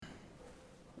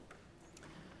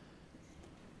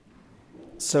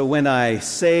So when I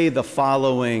say the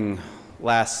following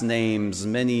last names,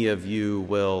 many of you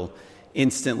will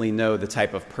instantly know the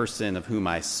type of person of whom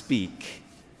I speak.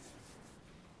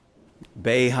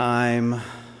 Boeheim,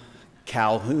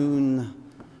 Calhoun,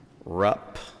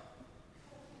 Rupp,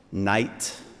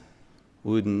 Knight,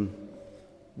 Wooden,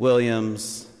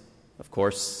 Williams, of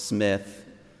course, Smith.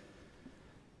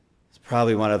 There's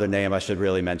probably one other name I should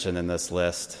really mention in this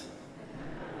list.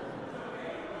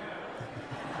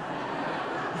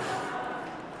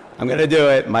 I'm going to do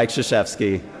it, Mike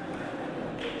Krzyzewski.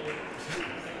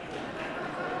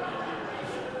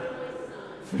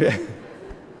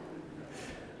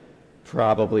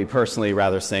 Probably personally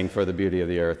rather sing For the Beauty of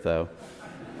the Earth, though.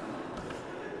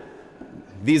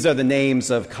 These are the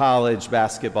names of college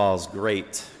basketball's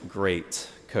great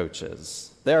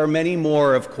coaches. There are many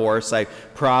more, of course. I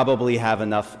probably have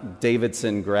enough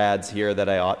Davidson grads here that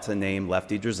I ought to name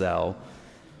Lefty Driesell.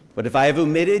 But if I have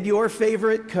omitted your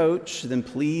favorite coach, then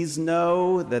please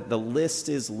know that the list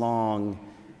is long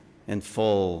and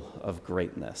full of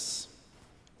greatness.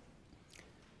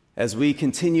 As we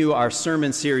continue our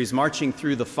sermon series, marching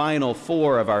through the final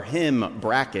four of our hymn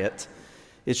bracket,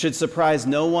 it should surprise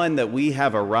no one that we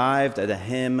have arrived at a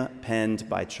hymn penned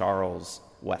by Charles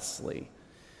Wesley.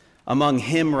 Among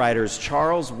hymn writers,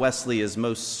 Charles Wesley is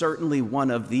most certainly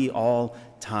one of the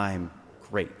all-time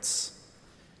greats.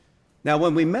 Now,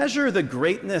 when we measure the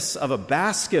greatness of a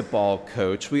basketball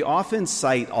coach, we often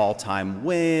cite all-time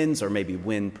wins or maybe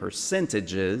win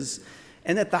percentages.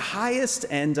 And at the highest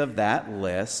end of that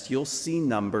list, you'll see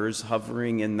numbers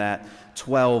hovering in that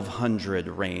 1,200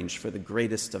 range for the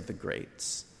greatest of the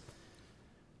greats.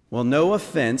 Well, no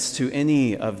offense to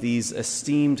any of these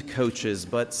esteemed coaches,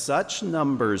 but such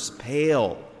numbers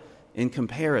pale in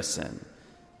comparison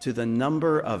to the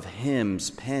number of hymns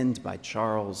penned by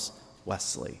Charles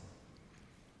Wesley.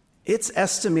 It's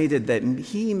estimated that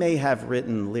he may have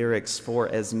written lyrics for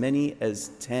as many as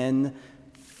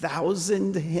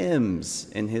 10,000 hymns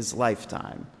in his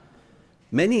lifetime,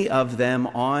 many of them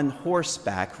on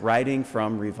horseback, riding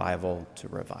from revival to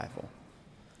revival.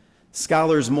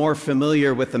 Scholars more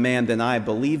familiar with the man than I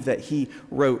believe that he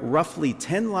wrote roughly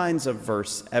 10 lines of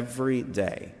verse every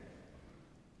day,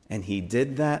 and he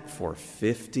did that for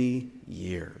 50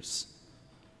 years.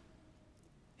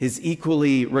 His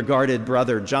equally regarded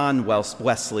brother, John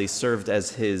Wesley, served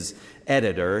as his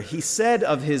editor. He said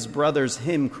of his brother's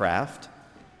hymn craft,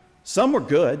 some were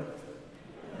good,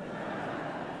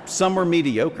 some were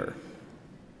mediocre,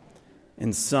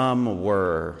 and some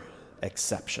were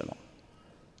exceptional.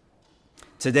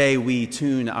 Today, we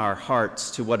tune our hearts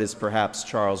to what is perhaps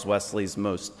Charles Wesley's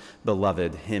most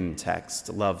beloved hymn text,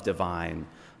 Love Divine,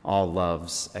 All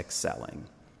Loves Excelling.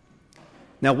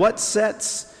 Now, what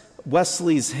sets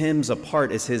Wesley's hymns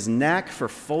apart is his knack for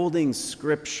folding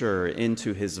Scripture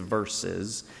into his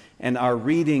verses, and our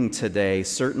reading today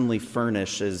certainly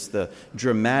furnishes the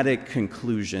dramatic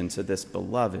conclusion to this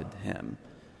beloved hymn.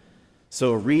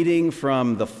 So, reading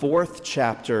from the 4th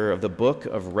chapter of the book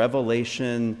of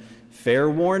Revelation, fair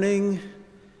warning,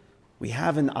 we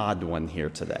have an odd one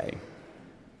here today.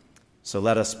 So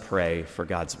let us pray for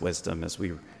God's wisdom as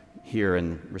we hear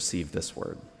and receive this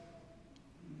word.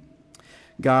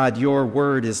 God, your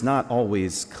word is not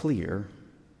always clear.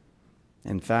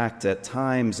 In fact, at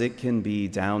times it can be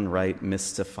downright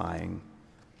mystifying.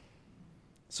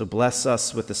 So bless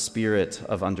us with the spirit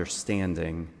of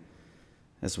understanding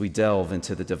as we delve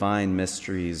into the divine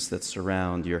mysteries that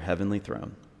surround your heavenly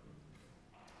throne.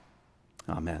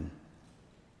 Amen.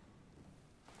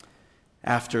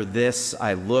 After this,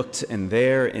 I looked, and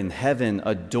there in heaven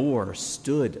a door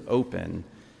stood open.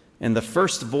 And the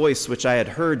first voice which I had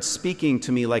heard speaking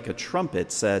to me like a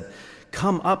trumpet said,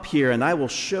 "Come up here, and I will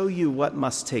show you what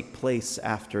must take place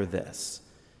after this."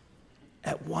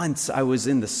 At once I was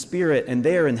in the Spirit, and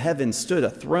there in heaven stood a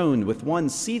throne with one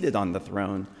seated on the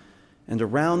throne. And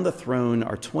around the throne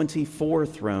are 24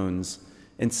 thrones,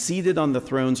 and seated on the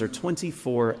thrones are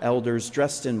 24 elders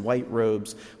dressed in white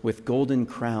robes with golden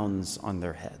crowns on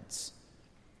their heads.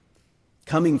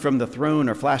 Coming from the throne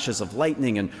are flashes of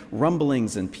lightning and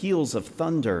rumblings and peals of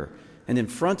thunder, and in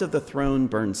front of the throne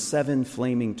burn 7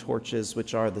 flaming torches,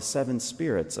 which are the 7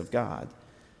 spirits of God.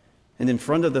 And in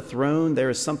front of the throne there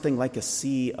is something like a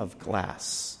sea of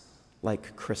glass,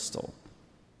 like crystal.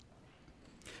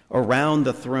 Around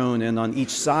the throne and on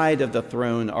each side of the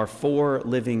throne are 4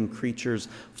 living creatures,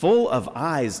 full of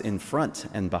eyes in front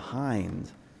and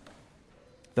behind.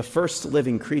 The first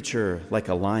living creature like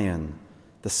a lion,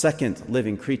 the second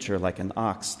living creature like an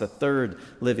ox, the third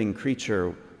living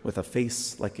creature with a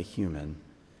face like a human,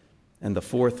 and the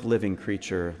fourth living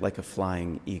creature like a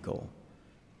flying eagle.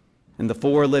 And the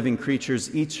 4 living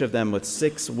creatures, each of them with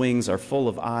 6 wings, are full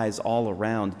of eyes all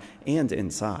around and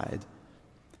inside.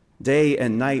 Day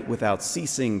and night without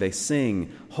ceasing they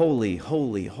sing, Holy,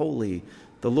 holy, holy,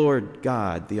 the Lord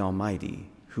God, the Almighty,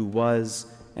 who was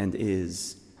and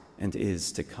is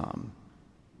to come.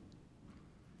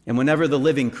 And whenever the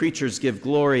living creatures give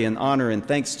glory and honor and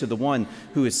thanks to the one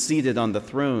who is seated on the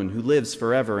throne, who lives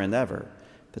forever and ever,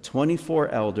 the 24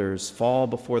 elders fall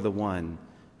before the one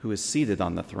who is seated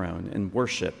on the throne and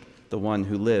worship the one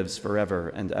who lives forever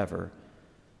and ever.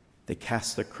 They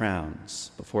cast their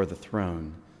crowns before the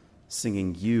throne,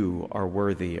 singing, You are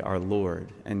worthy, our Lord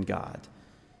and God,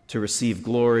 to receive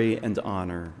glory and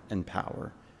honor and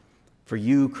power. For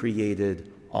you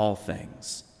created all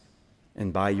things,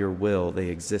 and by your will they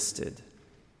existed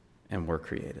and were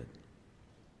created.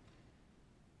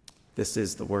 This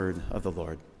is the word of the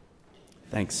Lord.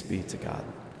 Thanks be to God.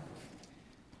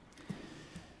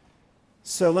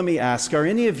 So let me ask, are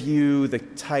any of you the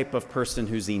type of person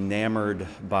who's enamored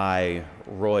by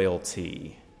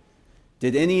royalty?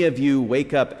 Did any of you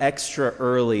wake up extra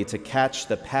early to catch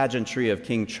the pageantry of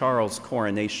King Charles'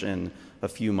 coronation a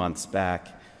few months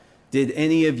back? Did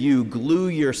any of you glue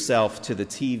yourself to the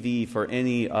TV for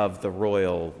any of the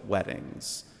royal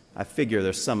weddings? I figure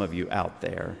there's some of you out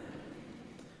there.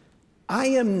 I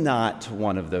am not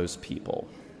one of those people.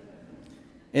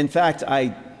 In fact,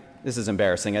 this is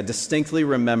embarrassing. I distinctly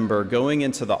remember going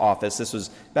into the office, this was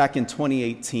back in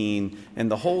 2018,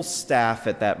 and the whole staff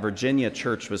at that Virginia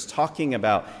church was talking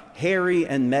about Harry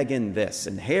and Meghan this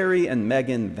and Harry and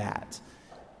Meghan that.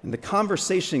 And the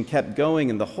conversation kept going,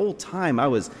 and the whole time I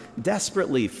was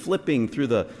desperately flipping through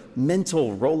the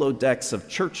mental Rolodex of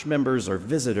church members or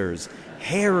visitors.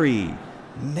 Harry,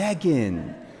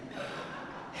 Meghan,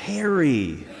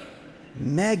 Harry,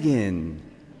 Meghan.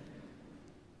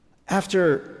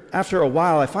 After a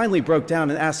while, I finally broke down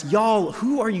and asked, y'all,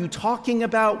 who are you talking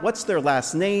about? What's their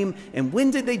last name? And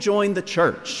when did they join the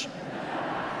church?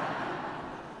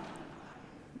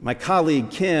 My colleague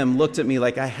Kim looked at me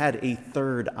like I had a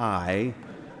third eye.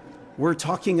 We're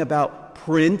talking about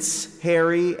Prince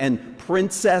Harry and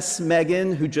Princess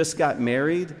Meghan, who just got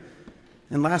married.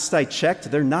 And last I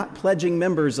checked, they're not pledging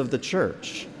members of the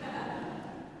church.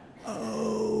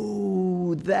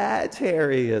 Oh, that's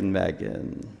Harry and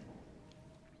Meghan.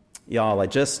 Y'all, I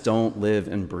just don't live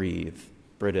and breathe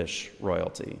British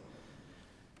royalty.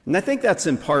 And I think that's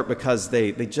in part because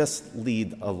they just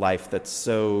lead a life that's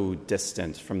so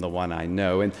distant from the one I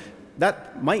know. And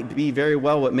that might be very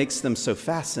well what makes them so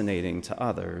fascinating to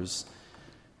others.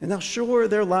 And now, sure,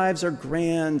 their lives are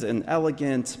grand and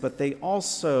elegant, but they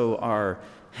also are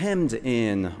hemmed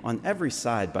in on every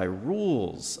side by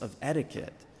rules of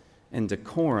etiquette and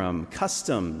decorum,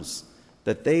 customs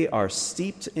that they are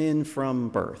steeped in from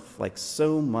birth, like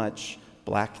so much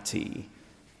black tea.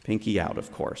 Pinky out,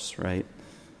 of course, right?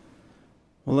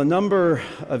 Well, a number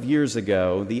of years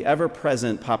ago, the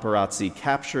ever-present paparazzi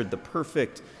captured the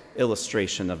perfect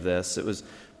illustration of this. It was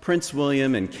Prince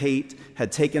William and Kate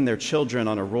had taken their children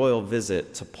on a royal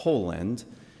visit to Poland,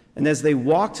 and as they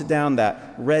walked down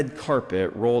that red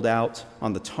carpet rolled out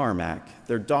on the tarmac,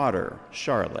 their daughter,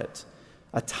 Charlotte,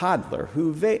 a toddler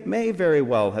who may very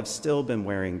well have still been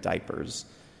wearing diapers,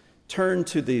 turned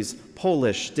to these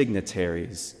Polish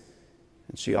dignitaries,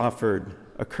 and she offered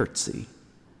a curtsy.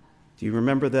 Do you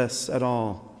remember this at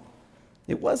all?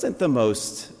 It wasn't the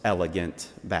most elegant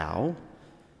bow,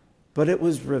 but it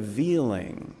was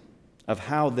revealing of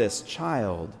how this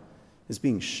child is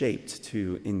being shaped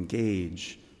to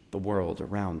engage the world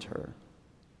around her.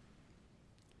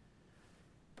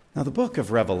 Now, the book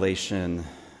of Revelation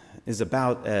is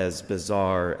about as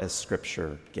bizarre as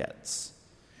Scripture gets.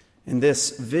 And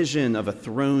this vision of a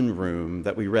throne room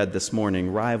that we read this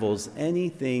morning rivals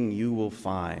anything you will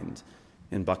find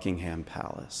in Buckingham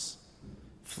Palace.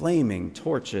 Flaming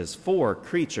torches, 4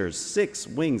 creatures, 6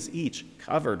 wings each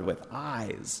covered with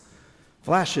eyes,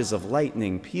 flashes of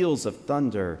lightning, peals of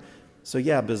thunder. So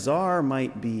yeah, bizarre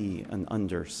might be an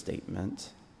understatement.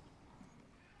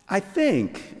 I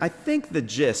think the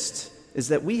gist is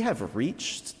that we have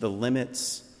reached the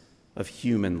limits of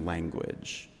human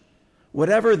language.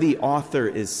 Whatever the author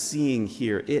is seeing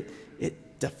here,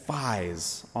 it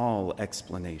defies all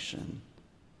explanation.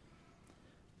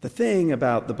 The thing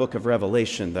about the book of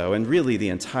Revelation, though, and really the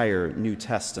entire New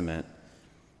Testament,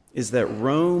 is that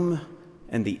Rome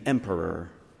and the emperor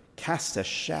cast a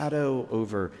shadow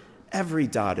over every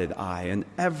dotted I and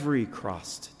every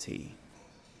crossed T.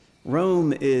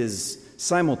 Rome is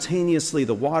simultaneously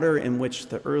the water in which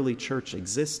the early church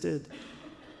existed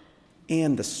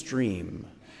and the stream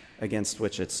against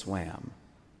which it swam.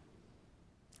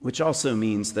 which also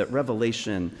means that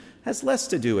Revelation has less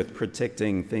to do with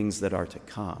predicting things that are to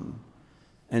come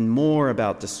and more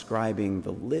about describing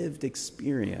the lived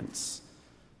experience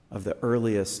of the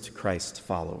earliest Christ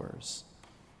followers.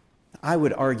 I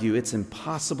would argue it's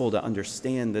impossible to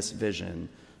understand this vision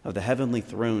of the heavenly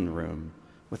throne room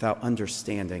without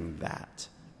understanding that.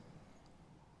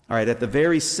 All right, at the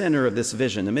very center of this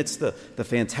vision, amidst the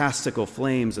fantastical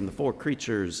flames and the four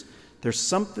creatures, there's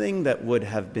something that would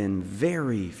have been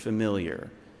very familiar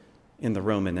in the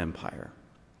Roman Empire: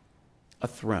 a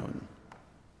throne.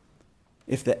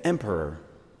 If the emperor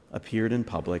appeared in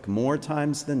public, more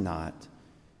times than not,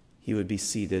 he would be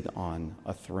seated on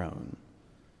a throne.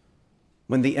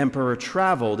 When the emperor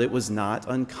traveled, it was not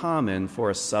uncommon for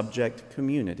a subject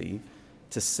community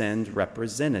to send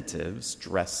representatives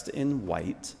dressed in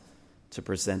white to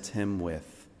present him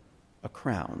with a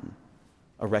crown,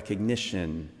 a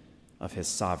recognition of his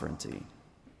sovereignty.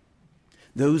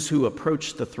 Those who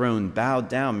approached the throne bowed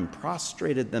down and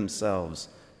prostrated themselves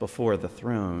before the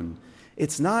throne.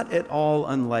 It's not at all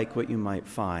unlike what you might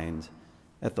find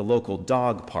at the local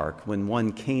dog park when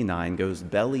one canine goes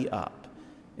belly up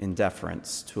in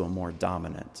deference to a more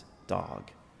dominant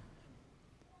dog.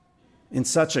 In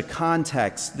such a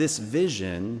context, this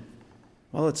vision,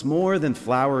 well, it's more than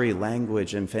flowery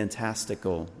language and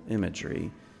fantastical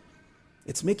imagery.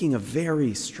 It's making a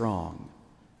very strong,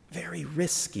 very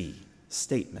risky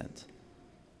statement.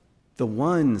 The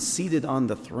one seated on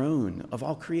the throne of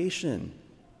all creation,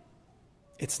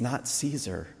 it's not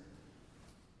Caesar,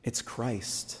 it's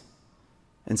Christ.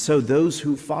 And so those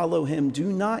who follow him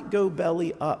do not go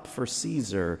belly up for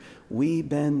Caesar. We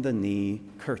bend the knee,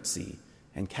 curtsy,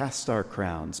 and cast our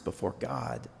crowns before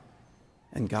God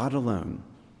and God alone.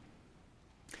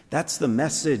 That's the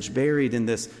message buried in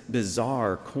this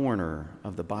bizarre corner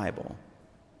of the Bible.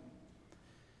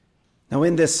 Now,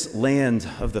 in this land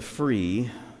of the free,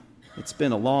 it's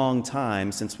been a long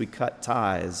time since we cut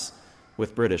ties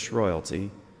with British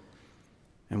royalty,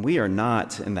 and we are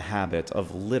not in the habit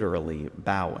of literally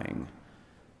bowing.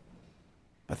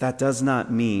 But that does not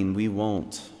mean we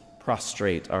won't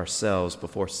prostrate ourselves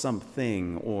before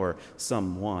something or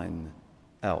someone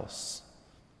else.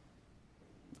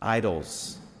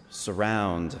 Idols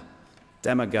surround,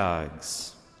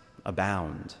 demagogues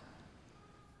abound,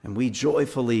 and we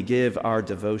joyfully give our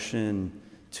devotion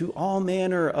to all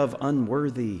manner of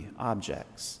unworthy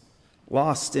objects,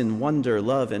 lost in wonder,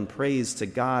 love, and praise to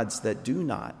gods that do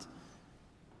not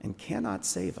and cannot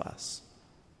save us.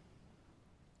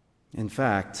 In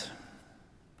fact,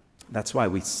 that's why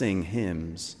we sing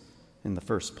hymns in the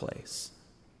first place.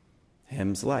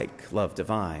 Hymns like Love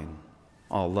Divine,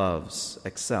 All Loves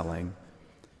Excelling.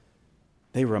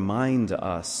 They remind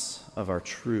us of our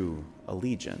true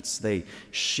allegiance. They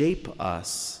shape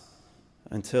us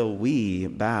until we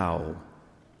bow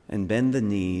and bend the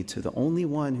knee to the only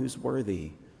one who's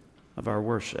worthy of our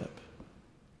worship.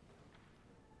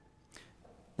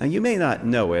 Now, you may not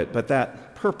know it, but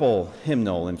that purple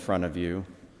hymnal in front of you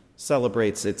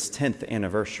celebrates its 10th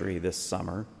anniversary this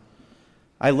summer.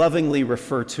 I lovingly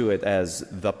refer to it as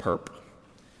the Perp.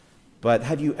 But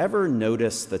have you ever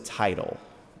noticed the title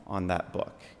on that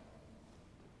book?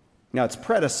 Now, its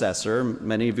predecessor,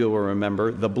 many of you will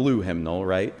remember, the blue hymnal,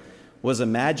 right, was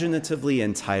imaginatively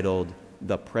entitled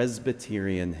the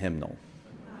Presbyterian Hymnal.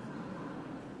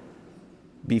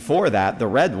 Before that, the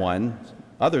red one,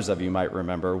 others of you might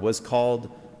remember, was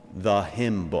called the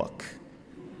Hymn Book.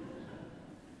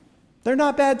 They're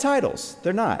not bad titles.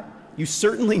 They're not. You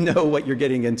certainly know what you're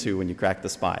getting into when you crack the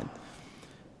spine.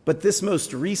 But this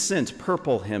most recent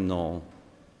purple hymnal,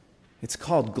 it's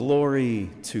called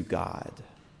Glory to God.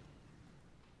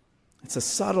 It's a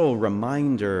subtle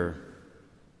reminder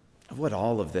of what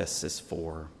all of this is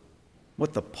for,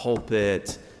 what the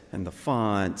pulpit and the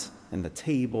font and the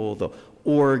table, the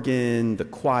organ, the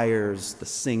choirs, the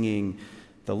singing,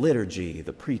 the liturgy,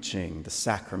 the preaching, the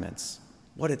sacraments,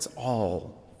 what it's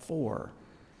all for.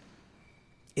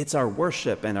 It's our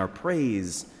worship and our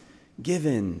praise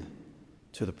given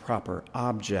to the proper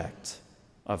object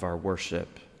of our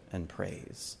worship and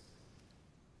praise,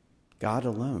 God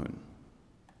alone.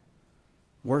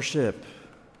 Worship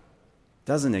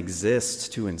doesn't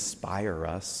exist to inspire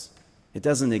us. It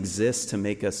doesn't exist to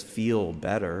make us feel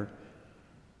better.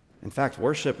 In fact,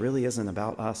 worship really isn't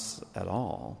about us at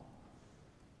all.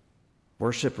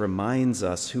 Worship reminds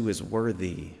us who is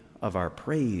worthy of our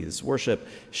praise. Worship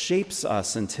shapes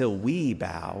us until we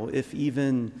bow, if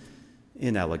even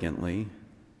inelegantly,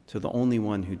 to the only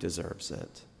one who deserves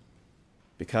it.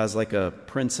 Because like a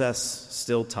princess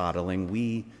still toddling,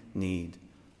 we need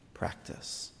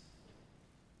practice.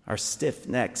 Our stiff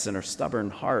necks and our stubborn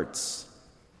hearts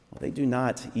well, they do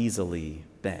not easily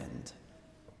bend.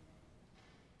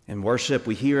 In worship,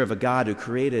 we hear of a God who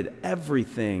created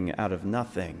everything out of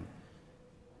nothing,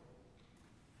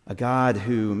 a God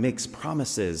who makes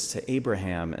promises to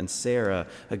Abraham and Sarah,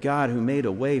 a God who made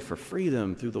a way for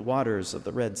freedom through the waters of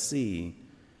the Red Sea.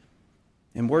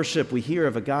 In worship, we hear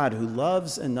of a God who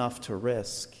loves enough to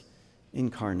risk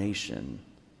incarnation,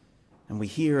 and we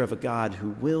hear of a God who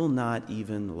will not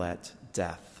even let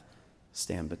death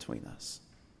stand between us.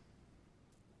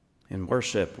 In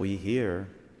worship, we hear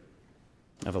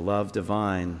of a love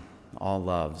divine, all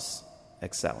loves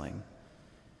excelling.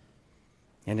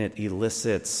 And it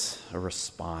elicits a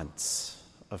response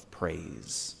of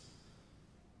praise.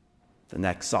 The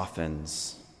neck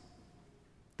softens,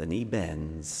 the knee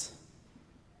bends,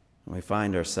 and we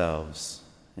find ourselves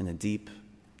in a deep,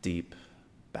 deep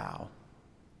bow.